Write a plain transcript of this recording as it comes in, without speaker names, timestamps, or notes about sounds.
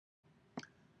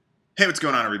Hey, what's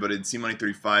going on, everybody? It's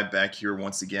C-Money35 back here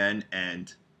once again,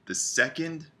 and the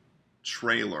second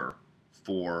trailer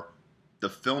for the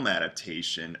film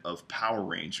adaptation of Power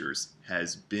Rangers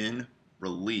has been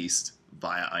released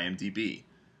via IMDb.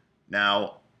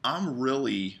 Now, I'm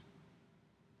really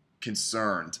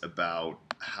concerned about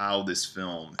how this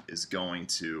film is going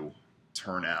to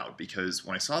turn out because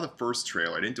when I saw the first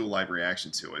trailer, I didn't do a live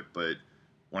reaction to it, but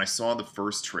when I saw the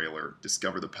first trailer,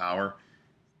 Discover the Power,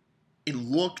 it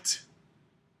looked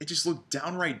it just looked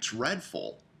downright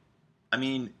dreadful. I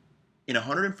mean, in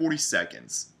 140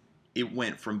 seconds, it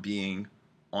went from being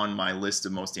on my list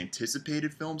of most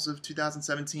anticipated films of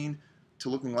 2017 to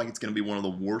looking like it's going to be one of the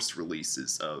worst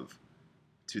releases of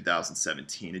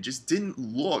 2017. It just didn't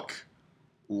look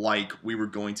like we were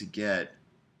going to get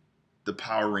the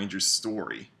Power Rangers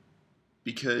story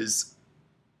because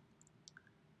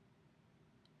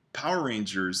the Power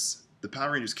Rangers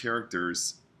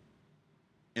characters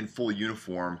in full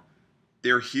uniform,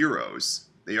 they're heroes.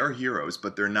 They are heroes,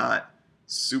 but they're not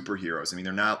superheroes. I mean,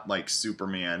 they're not like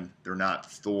Superman. They're not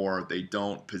Thor. They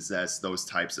don't possess those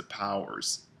types of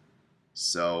powers.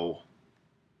 So,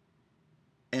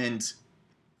 and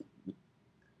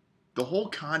the whole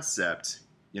concept,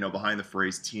 behind the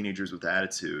phrase teenagers with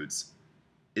attitudes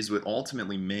is what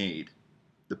ultimately made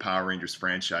the Power Rangers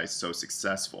franchise so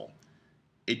successful.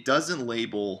 It doesn't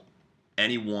label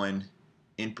anyone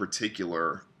in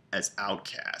particular as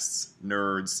outcasts,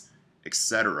 nerds,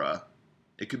 etc.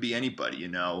 It could be anybody,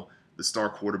 the star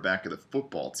quarterback of the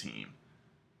football team,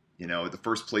 the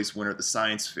first place winner at the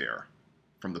science fair,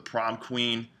 from the prom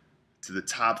queen to the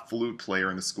top flute player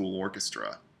in the school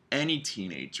orchestra. Any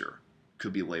teenager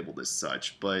could be labeled as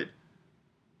such, but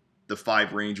the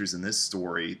five Rangers in this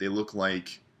story, they look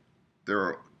like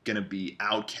they're going to be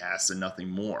outcasts and nothing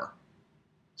more.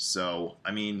 So,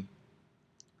 I mean,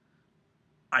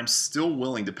 I'm still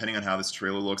willing, depending on how this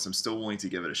trailer looks, I'm still willing to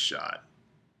give it a shot.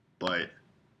 But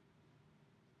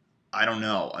I don't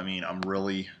know. I mean, I'm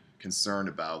really concerned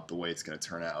about the way it's going to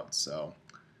turn out. So,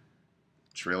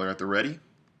 trailer at the ready,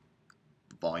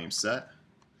 volume set.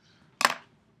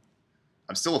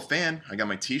 I'm still a fan. I got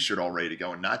my t-shirt all ready to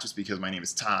go, and not just because my name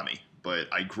is Tommy, but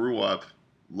I grew up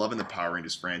loving the Power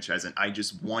Rangers franchise, and I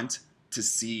just want to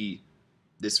see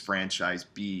this franchise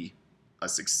be a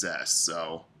success.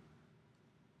 So,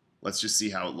 let's just see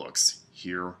how it looks.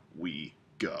 Here we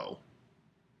go.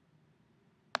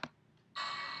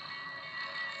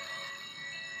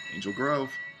 Angel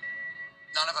Grove.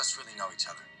 None of us really know each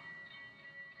other.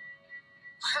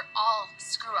 We're all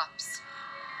screw-ups.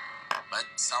 But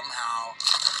somehow,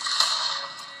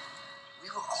 we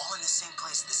were all in the same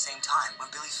place at the same time when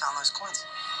Billy found those coins.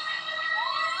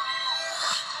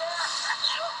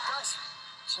 Guys,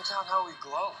 check out how we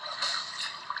glow.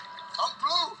 I'm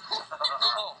blue.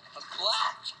 Oh, I'm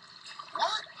black.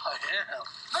 What? I am.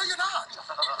 No, you're not.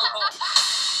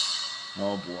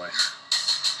 Oh boy.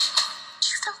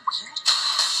 You feel weird?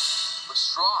 We're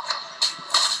strong.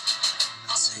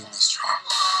 Insanely strong.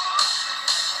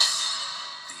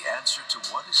 The answer to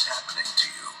what is happening to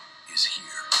you is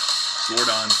here.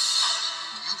 Zordon.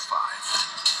 You five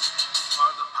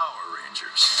are the Power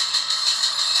Rangers.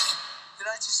 Did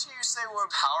I just hear you say we're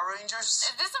Power Rangers?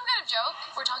 Is this some kind of joke?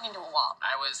 We're talking to a wall.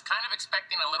 I was kind of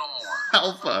expecting a little more.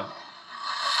 Alpha.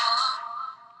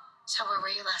 So where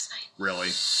were you last night? Really?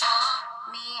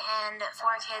 Me and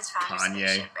 4 kids found a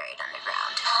Kanye. spaceship buried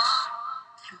underground.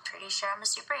 I'm pretty sure I'm a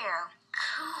superhero.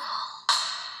 Cool.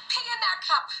 Pig in that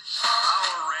cup.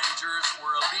 Power Rangers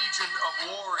were a legion of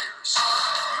warriors.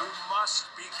 You must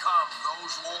become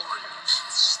those warriors.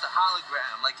 It's just a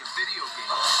hologram, like a video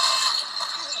game.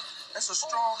 That's a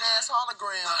strong-ass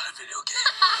hologram. Not a video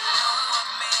game.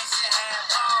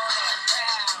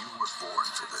 You were born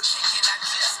for this.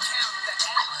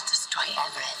 I will destroy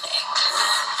everything.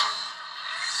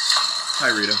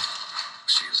 Hi, Rita.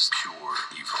 She is pure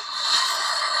evil.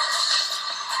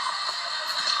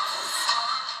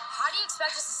 How do you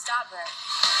expect us to stop her?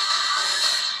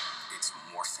 It's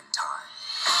morphin time.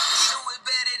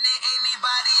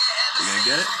 You gonna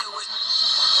get it?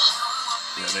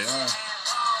 Yeah, they are.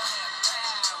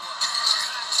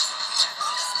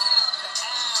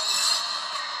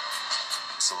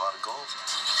 It's a lot of gold.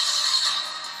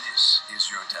 This is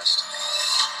your destiny.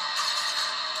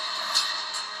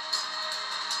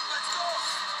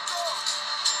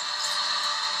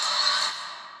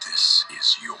 This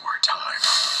is your time.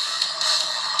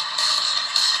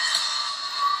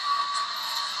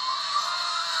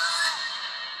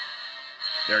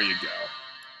 There you go.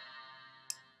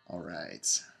 All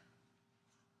right.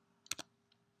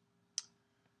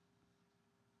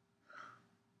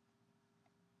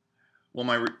 Well,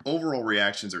 my overall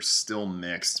reactions are still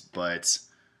mixed, but,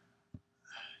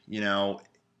 you know,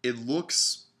 it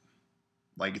looks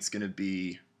like it's going to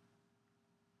be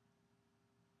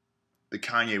the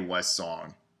Kanye West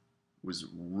song was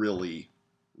really,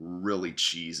 really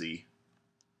cheesy.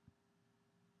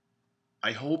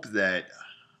 I hope that,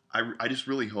 I just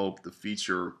really hope the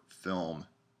feature film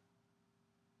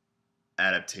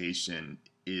adaptation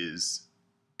is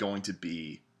going to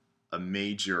be a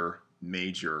major,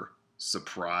 major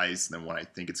surprise than what I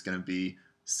think it's going to be.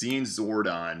 Seeing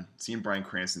Zordon, seeing Bryan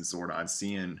Cranston's Zordon,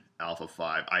 seeing Alpha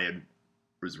 5,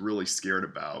 was really scared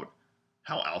about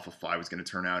how Alpha 5 was going to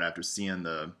turn out after seeing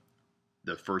the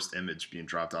first image being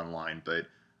dropped online. But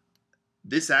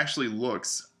this actually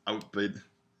looks, but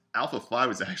Alpha 5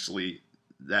 was actually,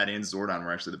 that and Zordon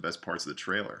were actually the best parts of the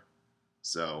trailer.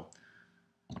 So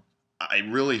I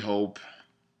really hope,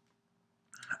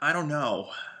 I don't know.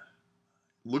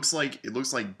 It looks like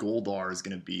Goldar is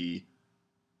going to be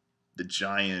the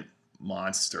giant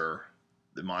monster,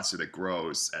 the monster that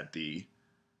grows at the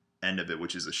end of it,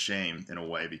 which is a shame in a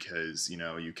way because, you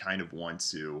know, you kind of want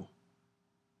to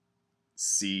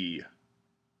see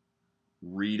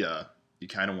Rita, you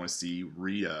kind of want to see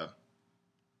Rita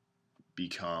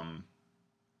become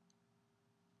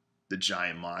the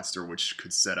giant monster, which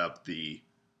could set up the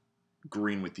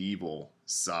Green with Evil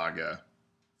saga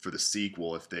for the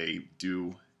sequel if the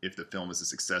film is a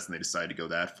success and they decide to go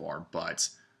that far. But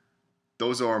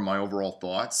those are my overall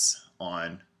thoughts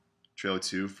on trailer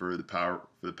 2 for the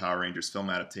Power Rangers film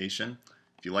adaptation.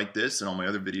 If you like this and all my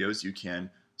other videos, you can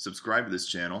subscribe to this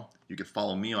channel. You can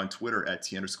follow me on Twitter at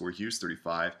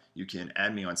T_Hughes35. You can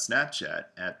add me on Snapchat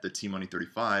at the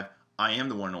TMoney35. I am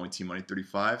the one and only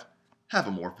T-Money35. Have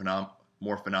a more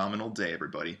phenomenal day,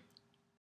 everybody.